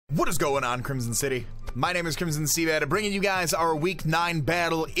What is going on, Crimson City? My name is Crimson CBAD, bringing you guys our Week 9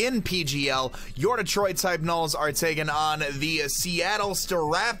 battle in PGL. Your Detroit-type Nulls are taking on the Seattle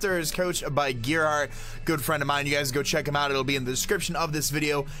Staraptors, coached by Gerhardt, good friend of mine. You guys go check him out. It'll be in the description of this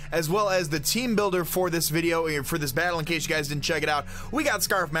video, as well as the team builder for this video, for this battle, in case you guys didn't check it out. We got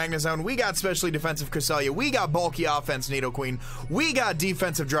Scarf Magnezone, we got specially defensive Cresselia, we got bulky offense Nidoqueen, we got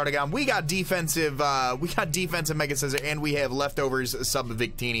defensive Druddigon, we got defensive Mega Scissor, and we have leftovers sub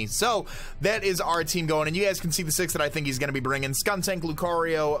Victini. So that is our team going, and you guys can see the 6 that I think he's going to be bringing: Skuntank,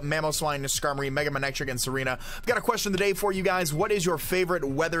 Lucario, Mamoswine, Skarmory, Mega Manectric, and Serena. I've got a question of the day for you guys. What is your favorite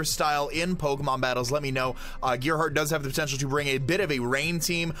weather style in Pokemon battles? Let me know. Gerhardt does have the potential to bring a bit of a rain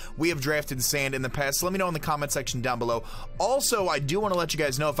team. We have drafted sand in the past, so let me know in the comment section down below. Also, I do want to let you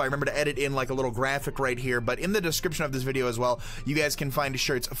guys know, if I remember to edit in like a little graphic right here, but in the description of this video as well, you guys can find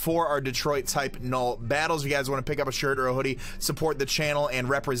shirts for our Detroit type Null battles. If you guys want to pick up a shirt or a hoodie, support the channel, and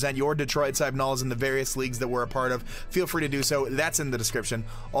represent your Detroit type Nulls in the various leagues that we're a part of, feel free to do so. That's in the description.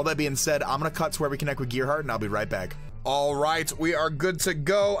 All that being said, I'm going to cut to where we connect with Gerhardt, and I'll be right back. All right, we are good to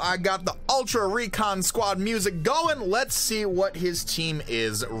go. I got the Ultra Recon Squad music going. Let's see what his team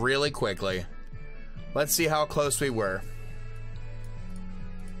is really quickly. Let's see how close we were.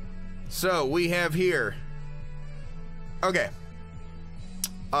 So we have here, okay,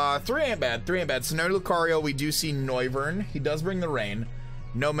 3 ain't bad, 3 ain't bad. So no Lucario, we do see Noivern. He does bring the rain.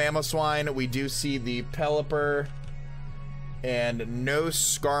 No Mamoswine, we do see the Pelipper, and no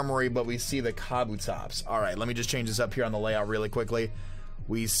Skarmory, but we see the Kabutops. All right, let me just change this up here on the layout really quickly.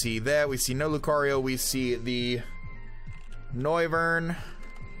 We see that, we see no Lucario, we see the Noivern.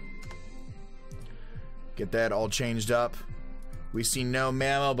 Get that all changed up. We see no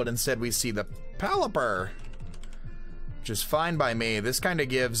Mamo, but instead we see the Pelipper, which is fine by me. This kind of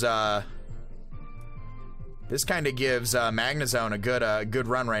gives Magnezone a good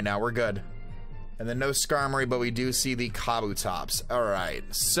run right now. We're good. And then no Skarmory, but we do see the Kabutops. All right,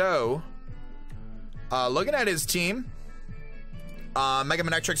 so looking at his team, Mega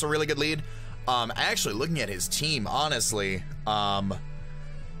Manectric's a really good lead. Actually, looking at his team, honestly, I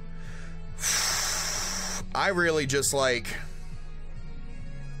really just like.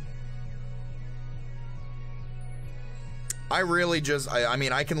 I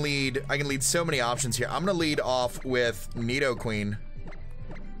mean, I can lead so many options here. I'm gonna lead off with Nidoqueen.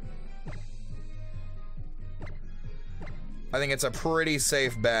 I think it's a pretty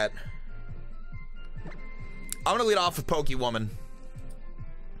safe bet. I'm gonna lead off with Pokewoman.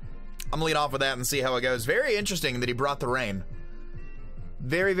 I'm gonna lead off with that and see how it goes. Very interesting that he brought the rain.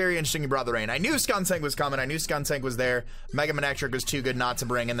 Very, very interesting he brought the rain. I knew Skuntank was coming. I knew Skuntank was there. Mega Manectric was too good not to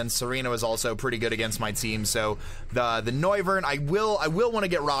bring, and then Serena was also pretty good against my team. So the Noivern, I will want to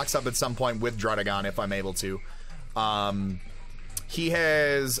get rocks up at some point with Druddigon if I'm able to. He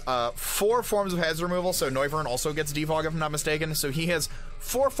has 4 forms of hazard removal, so Noivern also gets Defog if I'm not mistaken. So he has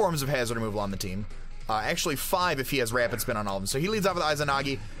 4 forms of hazard removal on the team. Actually 5 if he has Rapid Spin on all of them. So he leads off with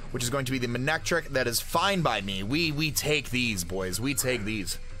Izanagi, which is going to be the Manectric. That is fine by me. We take these, boys. We take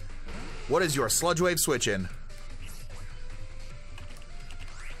these. What is your Sludge Wave switch in?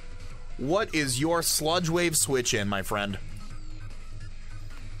 What is your Sludge Wave switch in, my friend?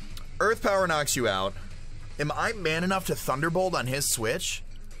 Earth Power knocks you out. Am I man enough to Thunderbolt on his switch?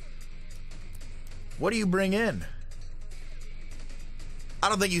 What do you bring in? I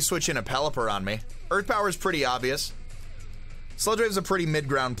don't think you switch in a Pelipper on me. Earth Power is pretty obvious. Sludge Wave is a pretty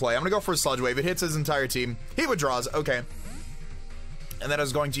mid-ground play. I'm gonna go for a Sludge Wave. It hits his entire team. He withdraws. Okay. And then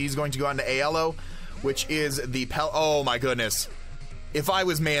he's going to go on to ALO, which is the oh my goodness. If I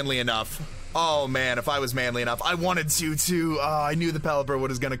was manly enough. Oh man, if I was manly enough. I wanted to too. I knew the Pelipper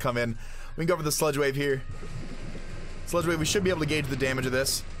was gonna come in. We can go for the Sludge Wave here. Sludge Wave, we should be able to gauge the damage of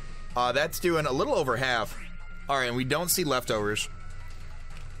this. That's doing a little over half. Alright, and we don't see leftovers.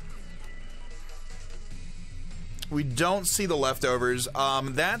 We don't see the leftovers.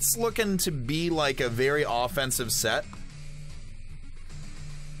 That's looking to be like a very offensive set.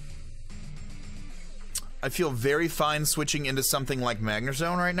 I feel very fine switching into something like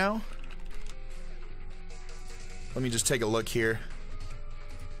Magnezone right now. Let me just take a look here.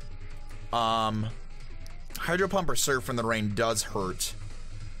 Hydro Pump or Surf in the rain does hurt.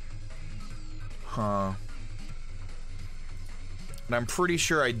 Huh. And I'm pretty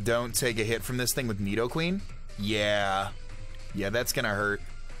sure I don't take a hit from this thing with Nidoqueen. Yeah, that's gonna hurt.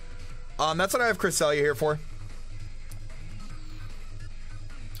 That's what I have Cresselia here for.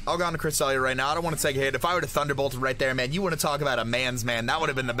 I'll go on to Cresselia right now. I don't want to take a hit. If I would have Thunderbolted right there, man, you want to talk about a man's man. That would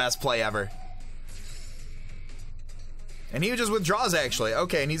have been the best play ever. And he just withdraws, actually.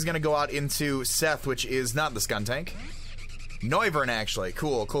 Okay, and he's going to go out into Seth, which is not the Skuntank. Noivern, actually.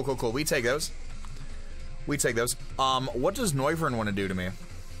 Cool, cool, cool, cool. We take those. We take those. What does Noivern want to do to me?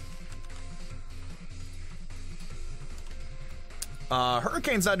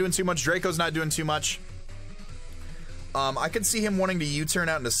 Hurricane's not doing too much. Draco's not doing too much. I could see him wanting to U-turn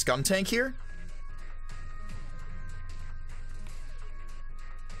out into Skuntank here.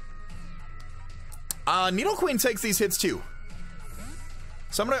 Nidoqueen takes these hits too.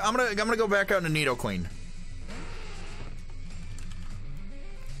 So I'm gonna go back out into Nidoqueen.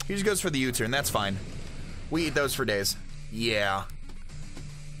 He just goes for the U-turn. That's fine. We eat those for days. Yeah.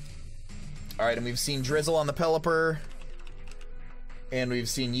 All right, and we've seen Drizzle on the Pelipper. And we've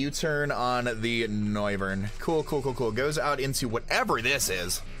seen U-turn on the Noivern. Cool, cool, cool, cool. Goes out into whatever this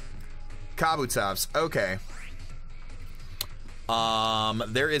is. Kabutops. Okay.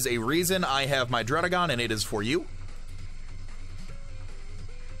 There is a reason I have my Druddigon, and it is for you.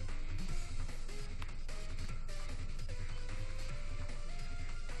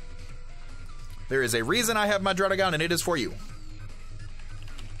 There is a reason I have my Druddigon, and it is for you.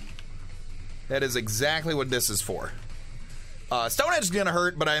 That is exactly what this is for. Stone Edge is going to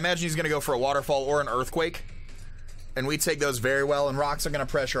hurt, but I imagine he's going to go for a Waterfall or an Earthquake. And we take those very well, and Rocks are going to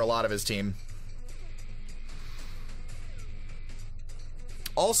pressure a lot of his team.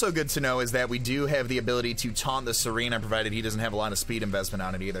 Also good to know is that we do have the ability to taunt the Serena, provided he doesn't have a lot of speed investment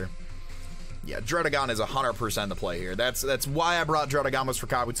on it either. Yeah, Druddigon is 100% the play here. That's why I brought Druddigon, was for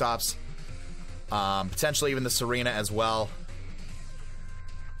Kabutops. Potentially even the Serena as well.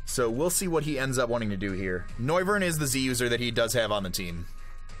 So we'll see what he ends up wanting to do here. Noivern is the Z user that he does have on the team.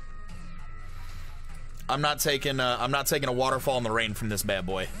 I'm not taking a Waterfall in the Rain from this bad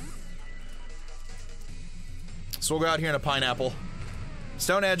boy. So we'll go out here in a Pineapple.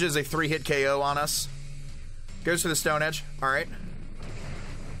 Stone Edge is a 3-hit KO on us. Goes for the Stone Edge. All right.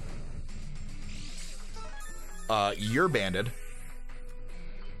 You're banded.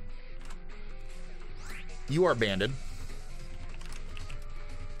 You are banded.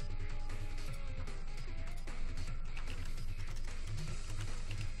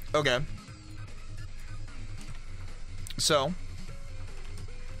 Okay. So.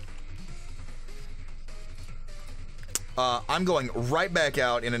 I'm going right back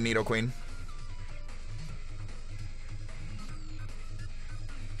out in a Nidoqueen.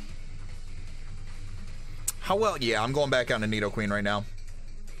 How well? Yeah, I'm going back out in a Nidoqueen right now.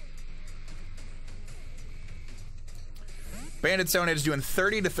 Banded Stone Edge doing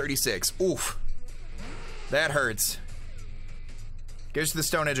 30 to 36. Oof. That hurts. Goes to the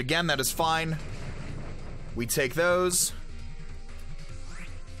Stone Edge again. That is fine. We take those.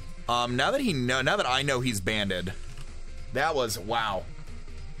 Now that I know he's banded. That was, wow.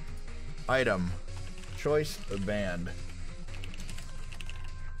 Item. Choice of band.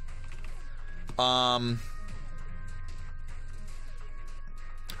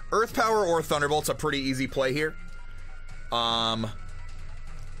 Earth Power or Thunderbolt's a pretty easy play here. How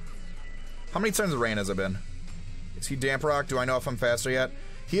many turns of rain has it been? Is he Damp Rock? Do I know if I'm faster yet?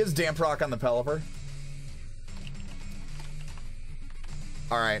 He is Damp Rock on the Pelipper.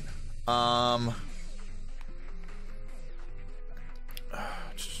 Alright.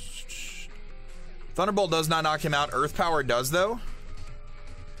 Thunderbolt does not knock him out. Earth Power does, though.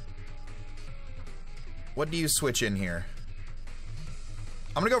 What do you switch in here?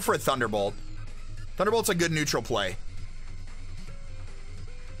 I'm gonna go for a Thunderbolt. Thunderbolt's a good neutral play.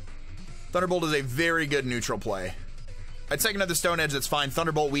 Thunderbolt is a very good neutral play. I'd take another Stone Edge, that's fine.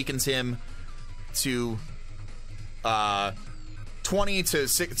 Thunderbolt weakens him to 20 to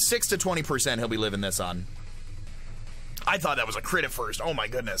 6 to 20% he'll be living this on. I thought that was a crit at first. Oh my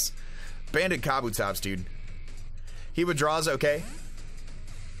goodness. Banded Kabutops, dude. He withdraws, okay.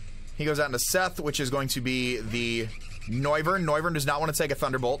 He goes out into Seth, which is going to be the Noivern. Noivern does not want to take a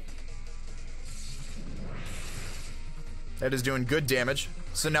Thunderbolt. That is doing good damage.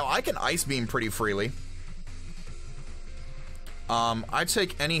 So now I can Ice Beam pretty freely. I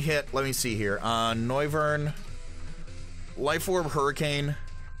take any hit. Let me see here. Noivern. Life Orb, Hurricane.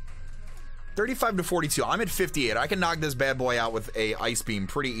 35 to 42. I'm at 58. I can knock this bad boy out with a Ice Beam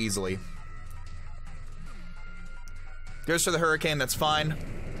pretty easily. Goes for the Hurricane. That's fine.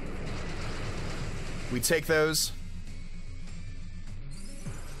 We take those.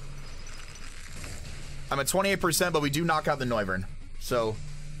 I'm at 28%, but we do knock out the Noivern. So,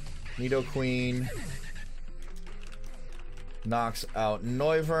 Nidoqueen knocks out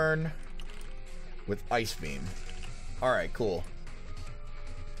Noivern with Ice Beam. Alright, cool.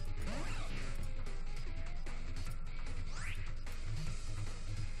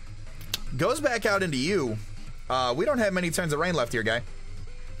 Goes back out into you. We don't have many turns of rain left here, guy.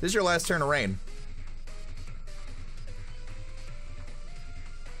 This is your last turn of rain.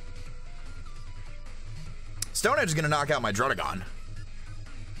 Stone Edge is going to knock out my Drudagon.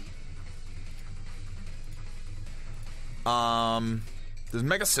 Does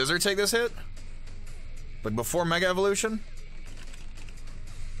Mega Scissor take this hit? Like before Mega Evolution?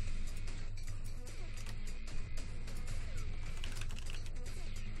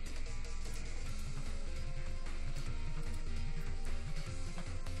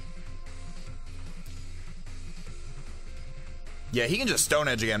 Yeah, he can just Stone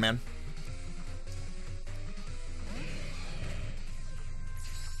Edge again, man.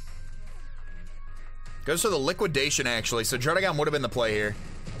 Goes for the liquidation, actually, so Drudagon would have been the play here.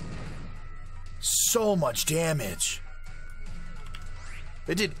 So much damage.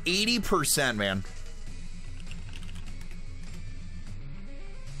 They did 80%, man.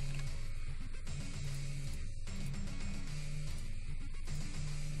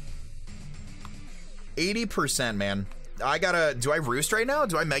 %, man. I gotta... Do I Roost right now?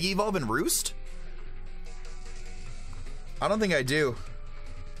 Do I Mega Evolve and Roost? I don't think I do.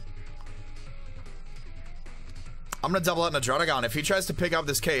 I'm gonna double out in a Drudagon. If he tries to pick up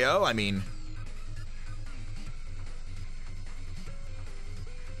this KO, I mean...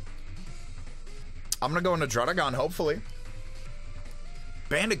 I'm gonna go into Drudagon, hopefully.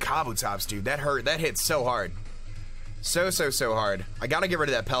 Banded Kabutops, dude. That hurt. That hit so hard. So hard. I gotta get rid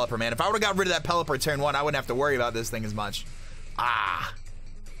of that Pelipper, man. If I would've got rid of that Pelipper turn 1, I wouldn't have to worry about this thing as much. Ah.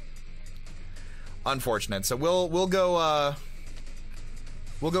 Unfortunate. So we'll go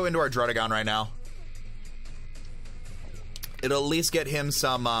into our Drudagon right now. It'll at least get him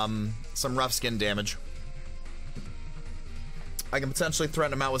some rough skin damage. I can potentially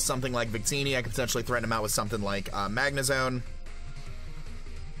threaten him out with something like Victini. I can potentially threaten him out with something like Magnezone.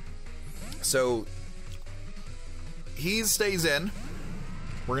 So he stays in.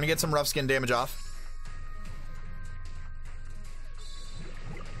 We're gonna get some rough skin damage off.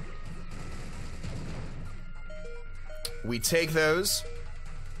 We take those.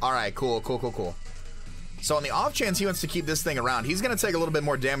 All right, cool. So on the off chance he wants to keep this thing around, he's gonna take a little bit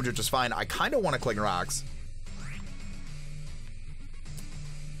more damage, which is fine. I kind of want to click rocks.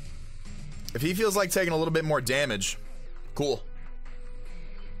 If he feels like taking a little bit more damage, cool.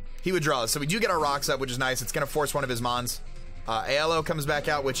 He would draw. So we do get our rocks up, which is nice. It's gonna force one of his mons. ALO comes back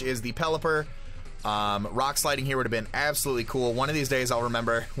out, which is the Pelipper. Rock sliding here would have been absolutely cool. One of these days I'll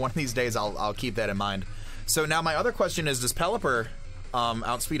remember. One of these days I'll keep that in mind. So now my other question is, does Pelipper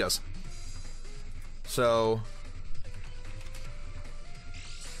outspeed us? So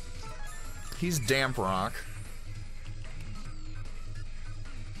he's Damp Rock.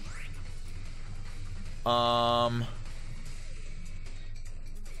 How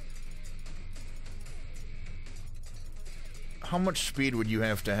much speed would you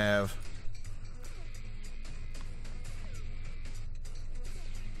have to have?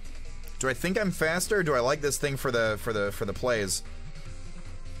 Do I think I'm faster, or do I like this thing for the plays?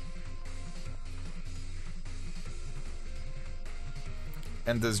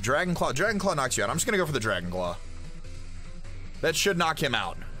 And does Dragon Claw? Dragon Claw knocks you out. I'm just gonna go for the Dragon Claw. That should knock him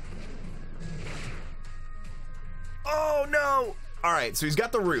out. Oh no! All right, so he's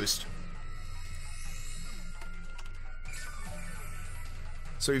got the Roost.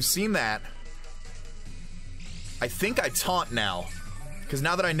 So we've seen that. I think I taunt now, because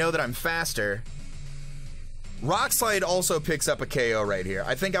now that I know that I'm faster. Rock Slide also picks up a KO right here.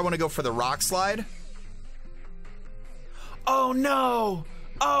 I think I want to go for the Rock Slide. Oh no!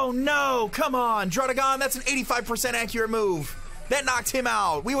 Oh no! Come on, Drudagon, that's an 85% accurate move. That knocked him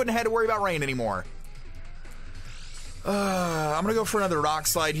out. We wouldn't have had to worry about rain anymore. I'm gonna go for another Rock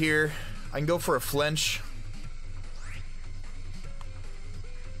Slide here. I can go for a flinch.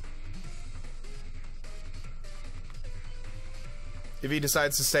 If he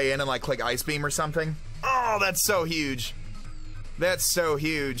decides to stay in and like click Ice Beam or something. Oh, that's so huge. That's so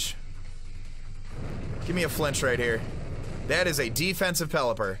huge. Give me a flinch right here. That is a defensive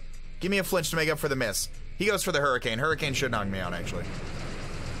Pelipper. Give me a flinch to make up for the miss. He goes for the Hurricane. Hurricane should knock me out, actually.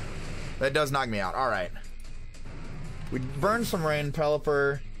 That does knock me out. All right. We burn some rain.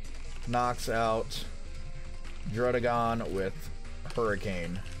 Pelipper knocks out Drudagon with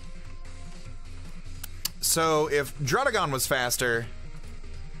Hurricane. So if Drudagon was faster,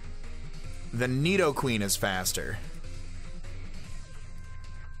 the Nidoqueen is faster.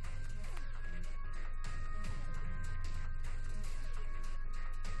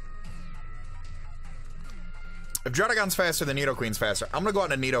 If Drudagon's faster, the Nidoqueen's faster. I'm gonna go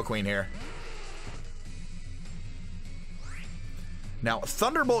out into Nidoqueen here. Now,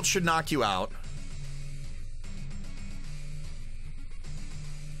 Thunderbolt should knock you out.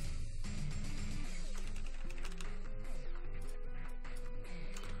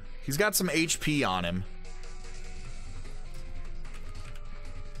 He's got some HP on him.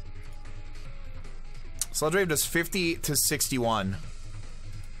 Sludge Wave does 50 to 61.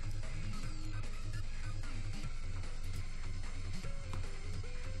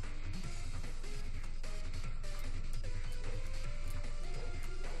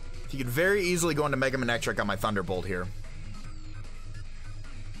 He could very easily go into Mega Manectric on my Thunderbolt here.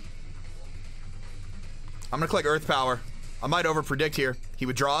 I'm gonna click Earth Power. I might overpredict here. He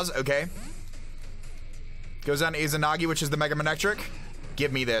withdraws, okay. Goes down to Izanagi, which is the Mega Manectric.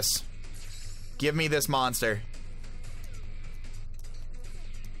 Give me this. Give me this monster.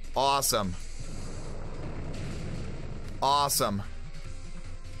 Awesome. Awesome.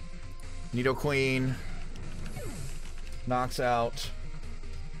 Nidoqueen. Knocks out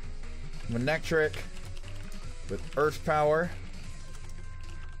Manectric with Earth Power.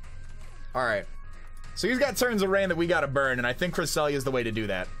 Alright. So he's got turns of rain that we gotta burn, and I think Cresselia is the way to do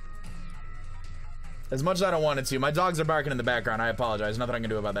that. As much as I don't want it to. My dogs are barking in the background. I apologize. Nothing I can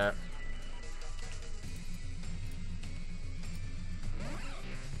do about that.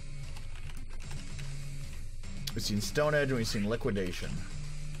 We've seen Stone Edge and we've seen Liquidation.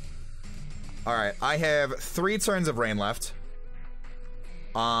 Alright, I have 3 turns of rain left.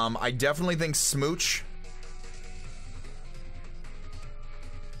 I definitely think Smooch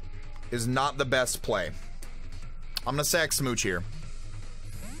is not the best play. I'm gonna sack Smooch here.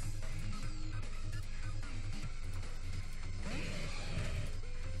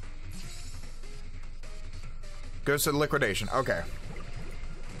 Goes to Liquidation. Okay.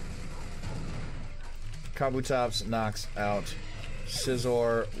 Kabutops knocks out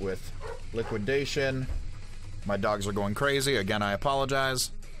Scizor with Liquidation. My dogs are going crazy. Again, I apologize.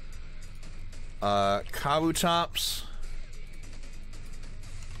 Kabutops.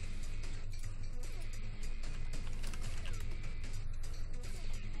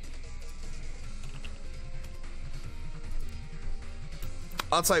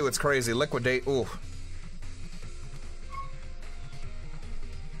 I'll tell you what's crazy. Liquidate. Ooh.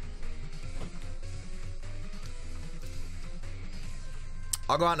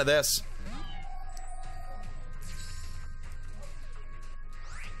 I'll go on to this.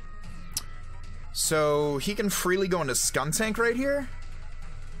 So he can freely go into Skuntank right here.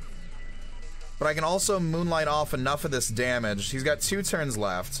 But I can also Moonlight off enough of this damage. He's got 2 turns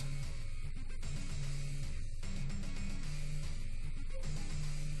left.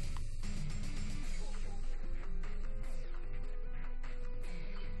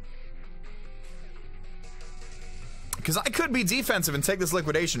 Because I could be defensive and take this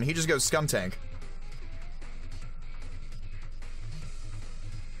Liquidation. He just goes Skuntank.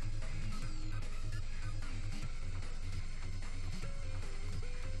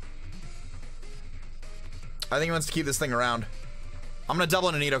 I think he wants to keep this thing around. I'm going to double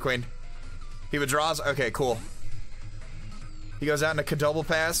into Nidoqueen. He withdraws? Okay, cool. He goes out into Kadouble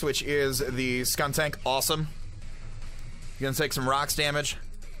Pass, which is the Skuntank. Awesome. He's going to take some rocks damage.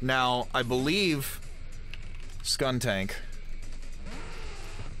 Now, I believe Skuntank.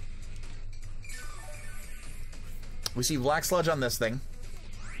 We see Black Sludge on this thing.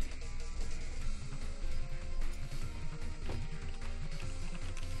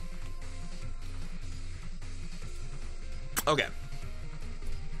 Okay.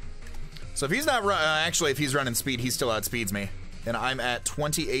 So if he's not actually, if he's running speed, he still outspeeds me. And I'm at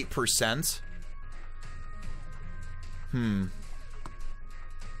 28%. I'm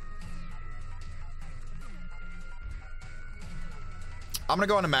gonna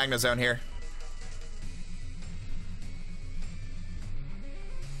go into Magna Zone here.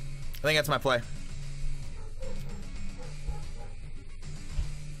 I think that's my play.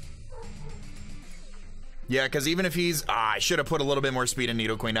 Yeah, because even if he's... I should have put a little bit more speed in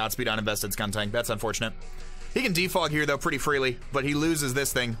Nidoqueen to outspeed uninvested Skuntank. That's unfortunate. He can defog here, though, pretty freely, but he loses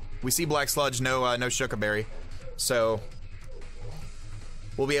this thing. We see Black Sludge, no Shukaberry. So,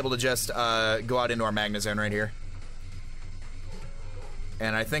 we'll be able to just go out into our Magna Zone right here.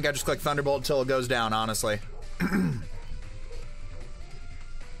 And I think I just click Thunderbolt until it goes down, honestly.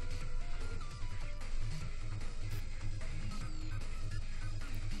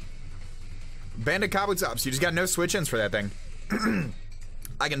 Bandit Kabutops, you just got no switch-ins for that thing.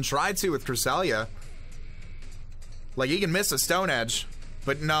 I can try to with Cresselia. Like, he can miss a Stone Edge.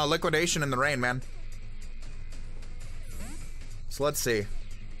 But no, Liquidation in the rain, man. So let's see.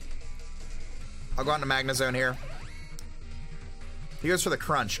 I'll go on to Magna Zone here. He goes for the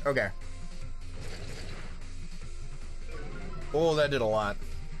Crunch. Okay. Oh, that did a lot.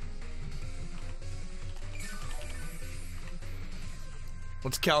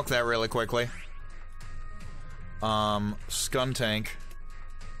 Let's calc that really quickly. Skuntank.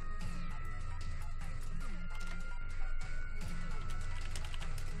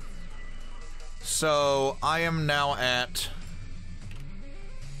 So I am now at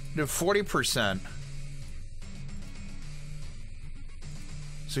 40%.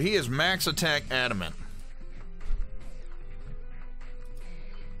 So he is max attack adamant.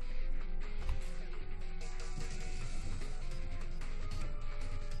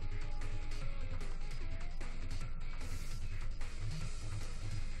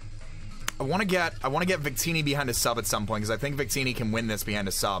 I want to get Victini behind a sub at some point, because I think Victini can win this behind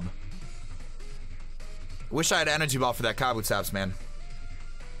a sub. Wish I had energy ball for that Kabutops, man.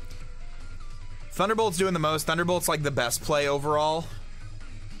 Thunderbolt's doing the most. Thunderbolt's like the best play overall.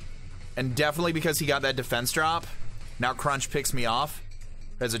 And definitely because he got that defense drop. Now Crunch picks me off.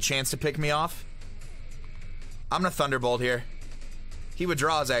 Has a chance to pick me off. I'm gonna Thunderbolt here. He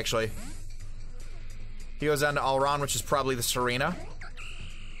withdraws, actually. He goes down to Alron, which is probably the Serena.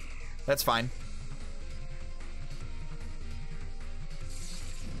 That's fine.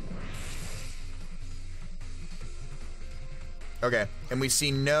 Okay, and we see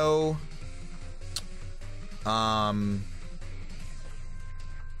no...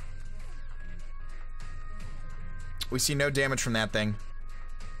 we see no damage from that thing.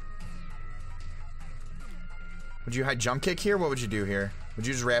 Would you hide jump kick here? What would you do here? Would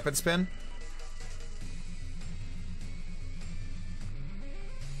you just rapid spin?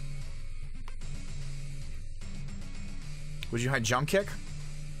 Would you hide jump kick?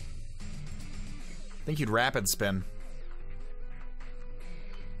 I think you'd rapid spin.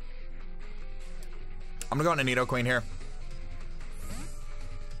 I'm gonna go into Nidoqueen here.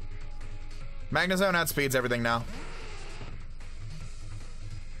 Magnezone outspeeds everything now.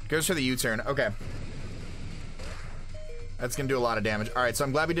 Goes for the U-turn. Okay. That's gonna do a lot of damage. Alright, so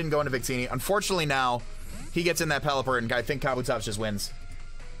I'm glad we didn't go into Victini. Unfortunately now, he gets in that Pelipper and I think Kabutops just wins.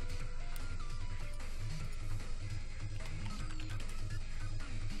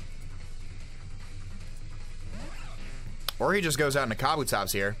 Or he just goes out into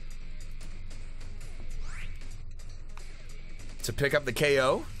Kabutops here. To pick up the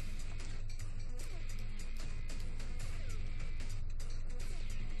KO.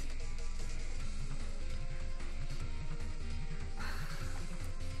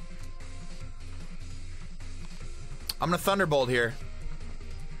 I'm gonna Thunderbolt here.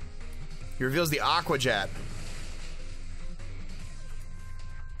 He reveals the Aqua Jet.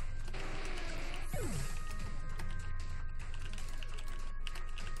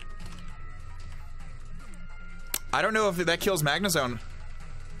 I don't know if that kills Magnezone.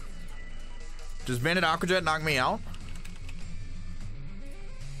 Does Bandit Aqua Jet knock me out?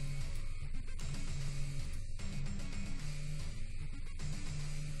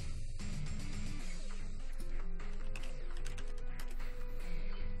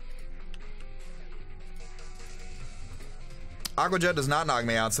 Aqua Jet does not knock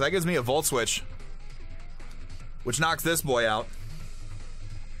me out, so that gives me a Volt Switch, which knocks this boy out.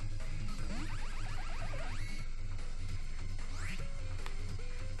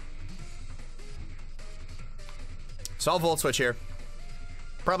 So I'll Volt Switch here.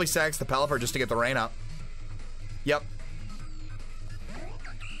 Probably sacks the Pelipper just to get the rain up. Yep.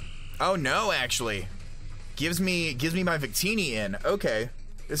 Oh no, actually. Gives me my Victini in. Okay.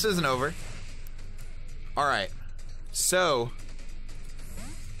 This isn't over. Alright. So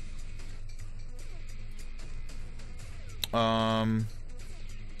let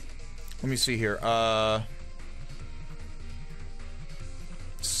me see here.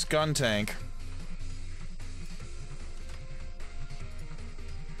 Skuntank.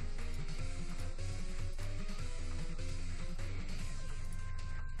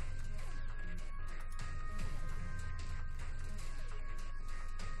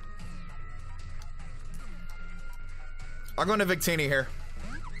 I'll go into Victini here.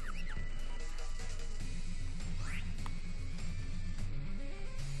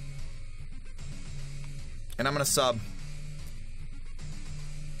 And I'm gonna sub.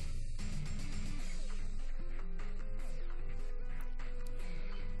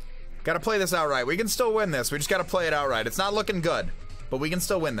 Gotta play this outright. We can still win this. We just gotta play it outright. It's not looking good, but we can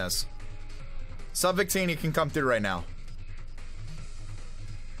still win this. Sub Victini can come through right now.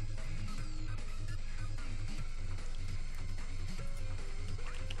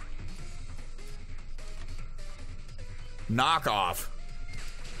 Knockoff.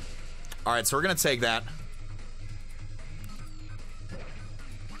 Alright, so we're gonna take that.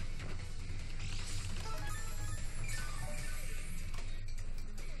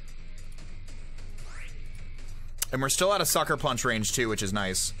 And we're still out of Sucker Punch range too, which is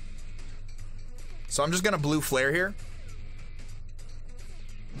nice. So I'm just gonna Blue Flare here,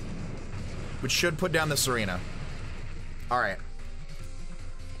 which should put down the Serena. Alright.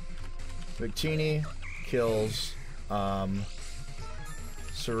 Victini kills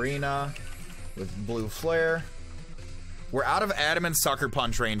Serena with Blue Flare. We're out of Adamant Sucker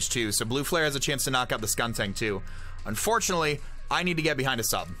Punch range too, so Blue Flare has a chance to knock out the Skuntank too. Unfortunately, I need to get behind a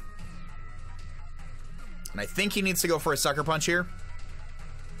sub. And I think he needs to go for a Sucker Punch here.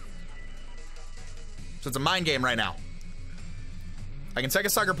 So it's a mind game right now. I can take a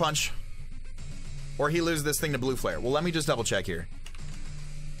Sucker Punch, or he loses this thing to Blue Flare. Well, let me just double check here.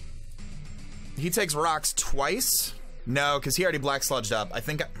 He takes rocks twice? No, because he already Black Sludged up. I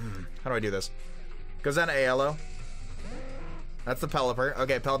think, how do I do this? Goes down to ALO. That's the Pelipper.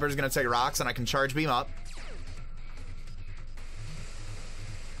 Okay, Pelipper's gonna take rocks, and I can Charge Beam up.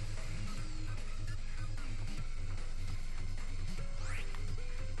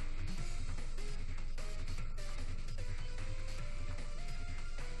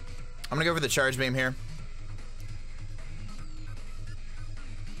 I'm gonna go for the Charge Beam here.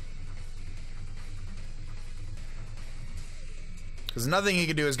 Because nothing he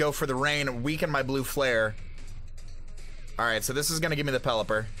can do is go for the Rain, weaken my Blue Flare. Alright, so this is gonna give me the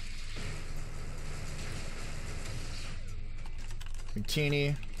Pelipper.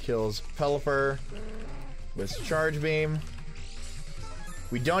 Victini kills Pelipper with Charge Beam.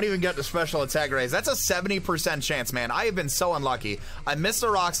 We don't even get the special attack raise. That's a 70% chance, man. I have been so unlucky. I missed the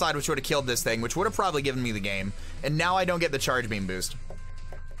Rock Slide, which would have killed this thing, which would have probably given me the game. And now I don't get the Charge Beam boost.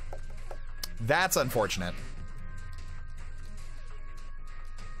 That's unfortunate.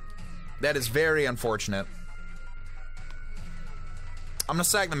 That is very unfortunate. I'm gonna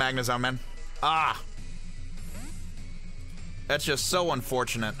sack the Magnezone, man. Ah! That's just so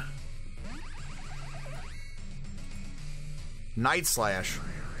unfortunate. Night Slash.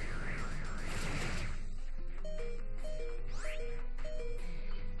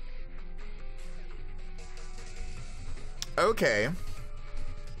 Okay.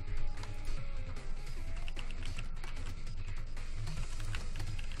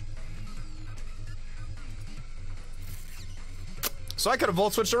 So I could have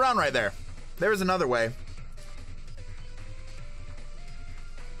Volt Switched around right there. There's another way.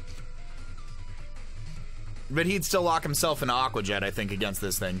 But he'd still lock himself into Aqua Jet, I think, against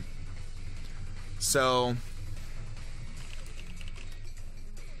this thing. So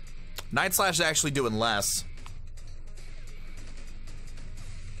Night Slash is actually doing less.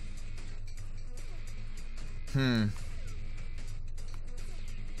 And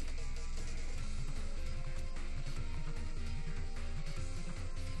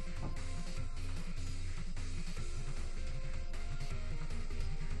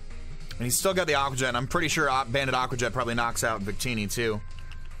he's still got the Aqua Jet, and I'm pretty sure Bandit Aqua Jet probably knocks out Victini, too.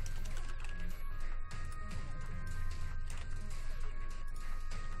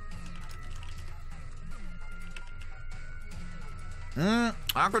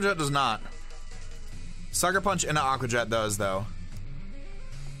 Aqua Jet does not. Sucker Punch into Aqua Jet does, though.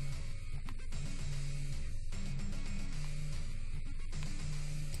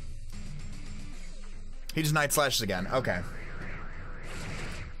 He just Night Slashes again. Okay.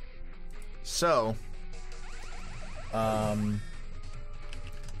 So,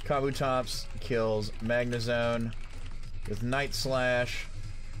 Kabutops kills Magnezone with Night Slash.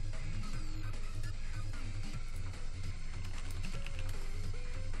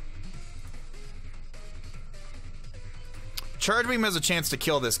 Charge Beam has a chance to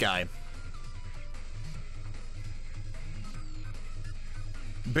kill this guy.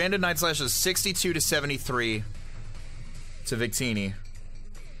 Banded Night Slash is 62 to 73 to Victini.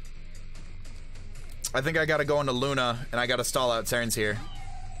 I think I gotta go into Luna, and I gotta stall out turns here.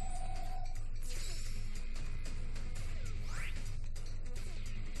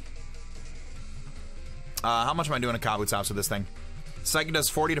 How much am I doing at Kabutops with this thing? Psychic does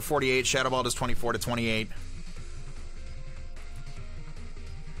 40 to 48, Shadow Ball does 24 to 28.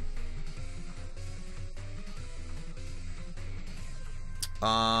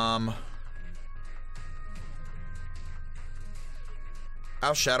 I'll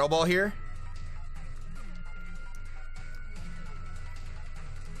Shadow Ball here.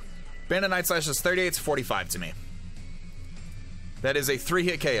 Bandit Night Slash is 38 to 45 to me. That is a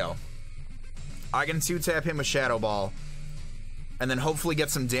 3-hit KO. I can 2-tap him with Shadow Ball, and then hopefully get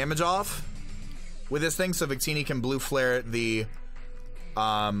some damage off with this thing, so Victini can Blue Flare the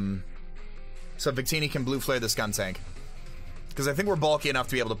Skuntank. Because I think we're bulky enough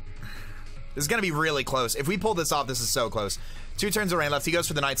to be able to. This is gonna be really close. If we pull this off, this is so close. 2 turns of rain left. He goes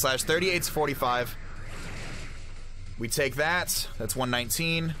for the Night Slash. 38 to 45. We take that. That's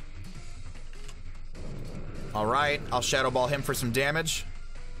 119. Alright, I'll Shadow Ball him for some damage.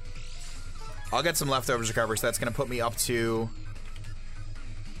 I'll get some leftovers recovered, so that's gonna put me up to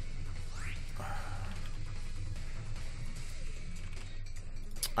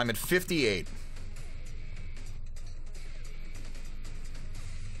I'm at 58.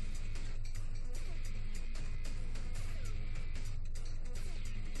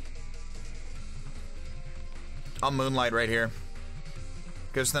 I'll Moonlight right here.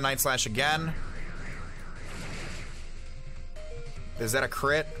 Goes to the Night Slash again. Is that a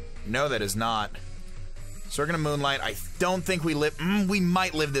crit? No, that is not. So we're gonna Moonlight. I don't think we live. We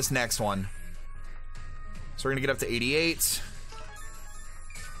might live this next one. So we're gonna get up to 88.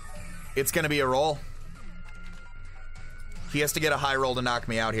 It's gonna be a roll. He has to get a high roll to knock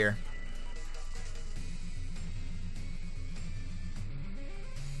me out here.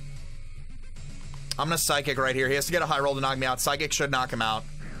 I'm gonna Psychic right here. He has to get a high roll to knock me out. Psychic should knock him out.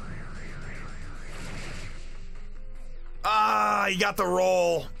 Ah, he got the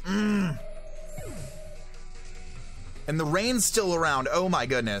roll. And the rain's still around. Oh my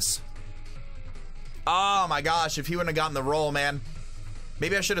goodness. Oh my gosh, if he wouldn't have gotten the roll, man.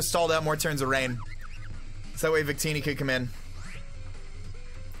 Maybe I should have stalled out more turns of rain. So that way Victini could come in.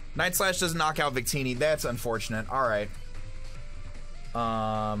 Night Slash doesn't knock out Victini. That's unfortunate. Alright.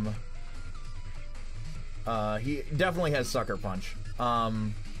 He definitely has Sucker Punch.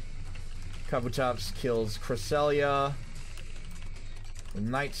 Kabutops kills Cresselia.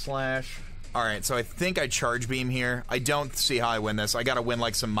 Night Slash. Alright, so I think I Charge Beam here. I don't see how I win this. I gotta win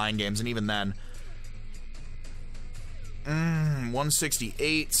like some mind games, and even then.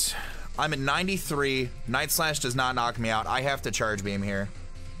 168. I'm at 93. Night Slash does not knock me out. I have to Charge Beam here.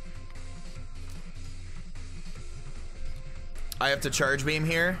 I have to Charge Beam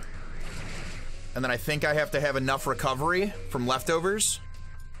here. And then I think I have to have enough recovery from leftovers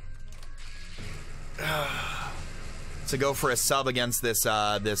to go for a sub against this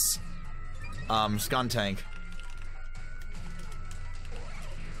Skuntank.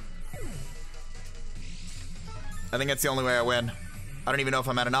 I think that's the only way I win. I don't even know if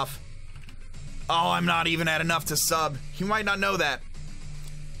I'm at enough. Oh, I'm not even at enough to sub. He might not know that.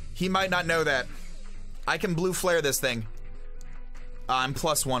 He might not know that. I can Blue Flare this thing. I'm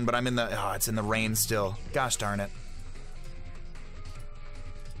 +1, but I'm in the... Oh, it's in the rain still. Gosh darn it.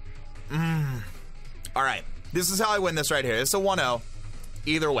 Alright. This is how I win this right here. It's a 1-0.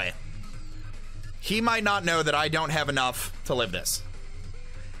 Either way. He might not know that I don't have enough to live this.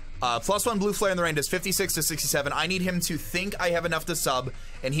 +1 Blue Flare in the rain does 56 to 67. I need him to think I have enough to sub,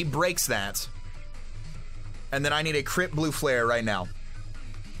 and he breaks that. And then I need a crit Blue Flare right now.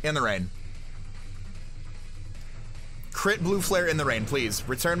 In the rain. Crit Blue Flare in the rain, please.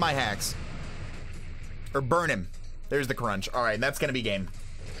 Return my hacks. Or burn him. There's the crunch. Alright, that's gonna be game.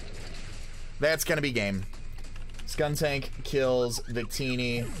 That's gonna be game. Skuntank kills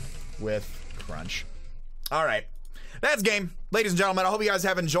Victini with crunch. Alright. That's game. Ladies and gentlemen, I hope you guys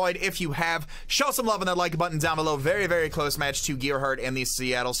have enjoyed. If you have, show some love on that like button down below. Very, very close match to Gearhart and the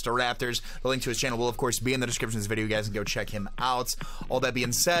Seattle Staraptors. The link to his channel will, of course, be in the description of this video. You guys can go check him out. All that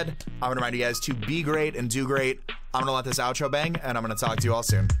being said, I'm going to remind you guys to be great and do great. I'm going to let this outro bang, and I'm going to talk to you all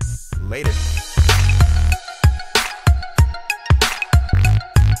soon. Later.